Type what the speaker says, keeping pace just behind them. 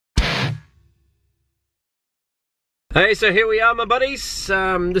Hey, so here we are, my buddies.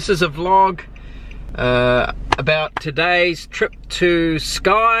 This is a vlog about today's trip to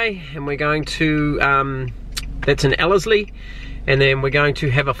Skye, and we're going to, that's in Ellerslie, and then we're going to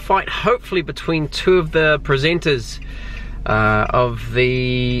have a fight, hopefully, between two of the presenters of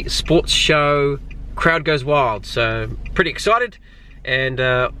the sports show Crowd Goes Wild. So, pretty excited, and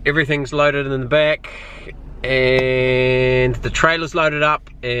everything's loaded in the back, and the trailer's loaded up,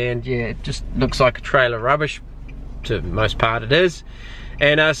 and yeah, it just looks like a trailer rubbish. To most part it is,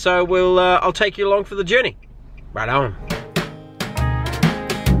 and so I'll take you along for the journey. Right on.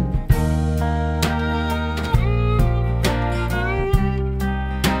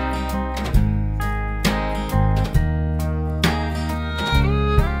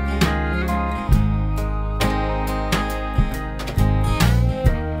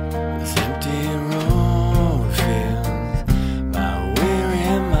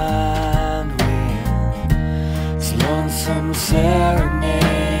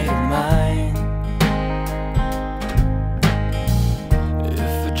 Serenade of mine. If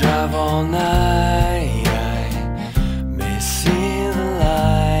I drive all night, I may see the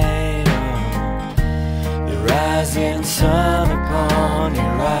light of the rising sun upon your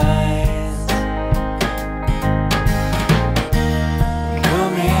eyes.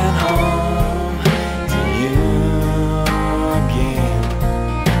 Coming home to you again,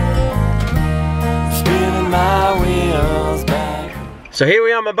 spinning my wheels back. So here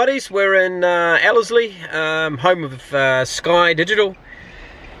we are, my buddies. We're in Ellerslie, home of Sky Digital,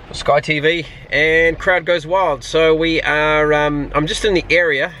 Sky TV, and Crowd Goes Wild. So we are, I'm just in the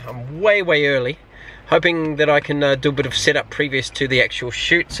area. I'm way early, hoping that I can do a bit of setup previous to the actual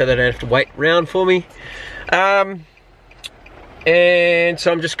shoot so they don't have to wait around for me. And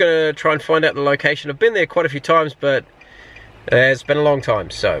so I'm just going to try and find out the location. I've been there quite a few times, but it's been a long time,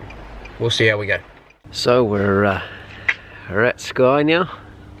 so we'll see how we go. So we're at Skye now.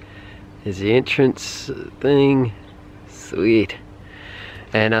 There's the entrance thing. Sweet.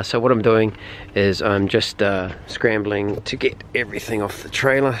 And so what I'm doing is I'm just scrambling to get everything off the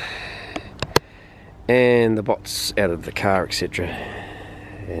trailer and the bots out of the car, etc.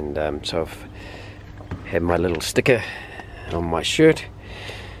 And so I've had my little sticker on my shirt,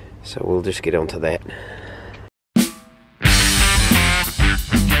 so we'll just get onto that.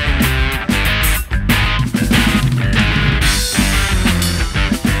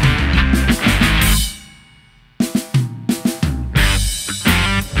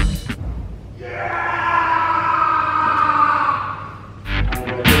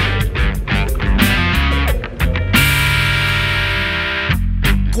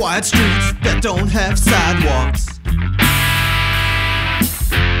 Quiet streets that don't have sidewalks,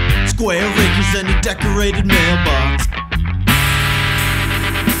 square acres and a decorated mailbox,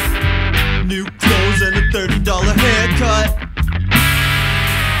 new clothes and a $30 haircut,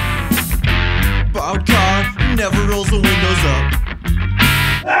 borrowed car never rolls the windows up.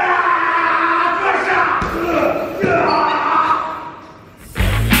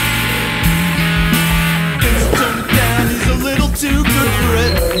 Things turn it down, he's a little too good for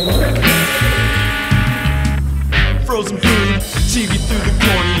it. Frozen food, TV through the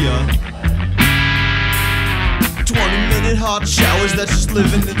cornea, 20-minute hot showers, that's just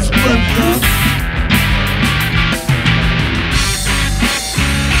living in Suburbia.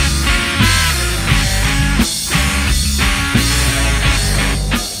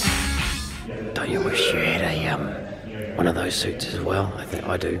 Don't you wish you had a one of those suits as well? I think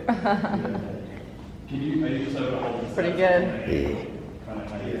I do. Pretty good. Yeah.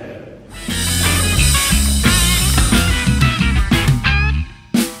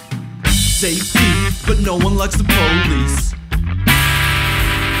 Safety, but no one likes the police.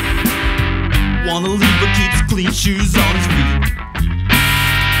 Wanna leave but keeps clean shoes on his feet.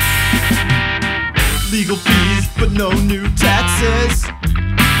 Legal fees, but no new taxes.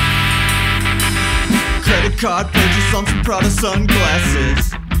 Credit card purchase on some Prada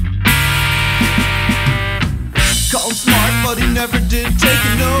sunglasses. Call him smart, but he never did take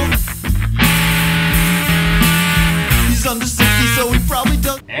a note. He's under 60, so he probably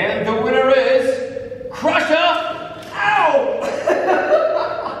does. And the winner is Crusher. Ow!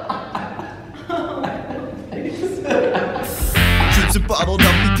 Keeps it bottled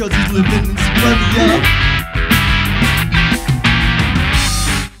up because he's living in Suburbia.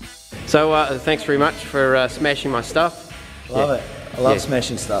 So thanks very much for smashing my stuff. Love it. I love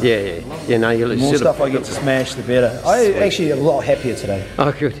smashing stuff. Yeah. No, you're The more stuff I get to smash, the better. I'm actually a lot happier today.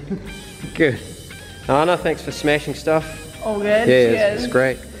 Oh, good. Oh no, thanks for smashing stuff. All good. Yeah, it's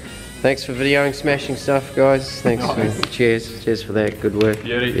great. Thanks for videoing smashing stuff, guys. Thanks for cheers for that. Good work.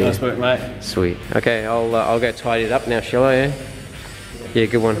 Beauty, nice work, mate. Sweet. Okay, I'll go tidy it up now, shall I? Yeah,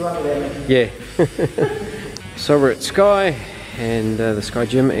 good one. Yeah. So we're at Sky and the Sky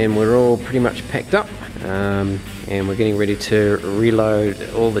Gym, and we're all pretty much packed up, and we're getting ready to reload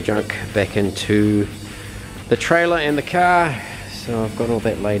all the junk back into the trailer and the car. So I've got all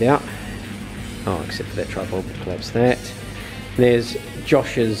that laid out. Oh, except for that tripod, collapse that. There's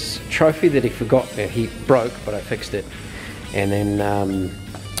Josh's trophy that he forgot, he broke, but I fixed it. And then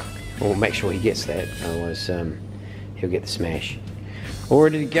we'll make sure he gets that, otherwise he'll get the smash. All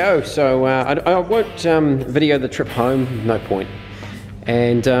ready to go, so I won't video the trip home, no point.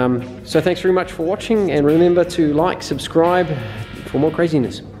 And so thanks very much for watching, and remember to like, subscribe for more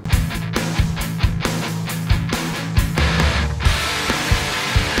craziness.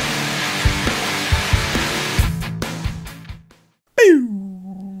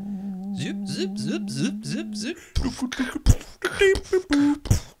 Zip, zip, zip, zip, zip, zip.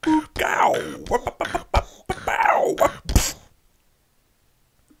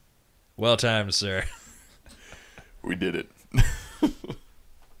 Well timed, sir. We did it.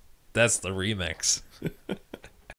 That's the remix.